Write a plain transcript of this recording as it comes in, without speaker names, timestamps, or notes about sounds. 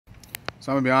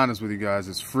So I'm gonna be honest with you guys,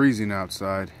 it's freezing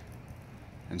outside,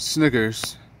 and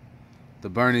Snickers, the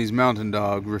Bernese mountain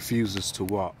dog, refuses to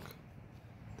walk.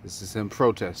 This is him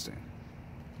protesting.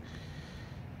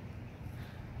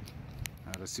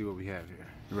 Now let's see what we have here.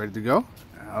 You ready to go?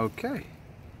 Okay.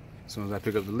 As soon as I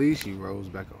pick up the leash, he rolls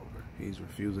back over. He's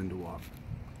refusing to walk.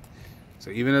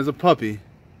 So even as a puppy,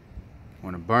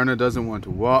 when a burner doesn't want to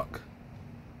walk,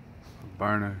 a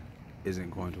burner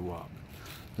isn't going to walk.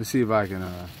 Let's see if I can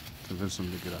convince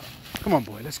him to get up. Come on,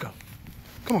 boy, let's go.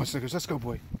 Come on, Snickers, let's go,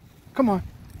 boy. Come on.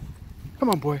 Come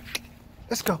on, boy.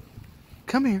 Let's go.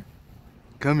 Come here.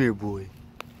 Come here, boy.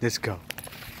 Let's go.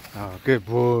 Oh, good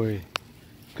boy.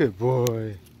 Good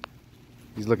boy.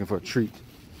 He's looking for a treat,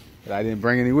 but I didn't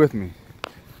bring any with me.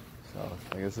 So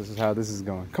I guess this is how this is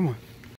going. Come on.